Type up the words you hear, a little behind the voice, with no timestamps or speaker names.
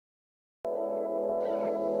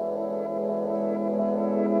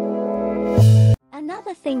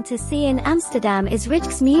Another thing to see in Amsterdam is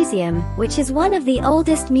Rijksmuseum, which is one of the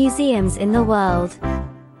oldest museums in the world.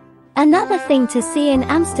 Another thing to see in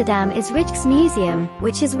Amsterdam is Rijksmuseum,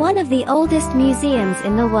 which is one of the oldest museums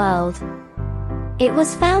in the world. It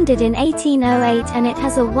was founded in 1808 and it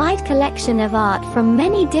has a wide collection of art from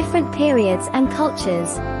many different periods and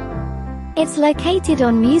cultures. It's located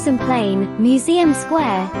on Museumplein, Museum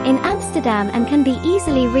Square, in Amsterdam and can be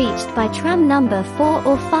easily reached by tram number 4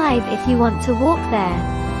 or 5 if you want to walk there.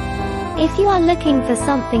 If you are looking for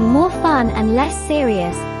something more fun and less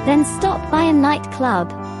serious, then stop by a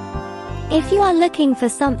nightclub. If you are looking for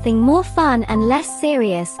something more fun and less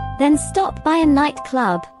serious, then stop by a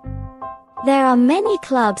nightclub. There are many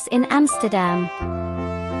clubs in Amsterdam.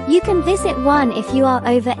 You can visit one if you are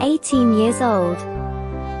over 18 years old.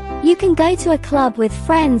 You can go to a club with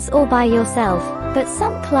friends or by yourself, but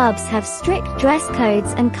some clubs have strict dress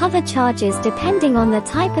codes and cover charges depending on the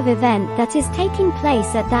type of event that is taking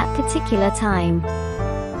place at that particular time.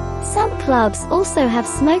 Some clubs also have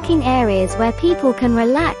smoking areas where people can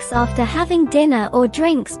relax after having dinner or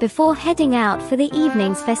drinks before heading out for the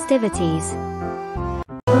evening's festivities.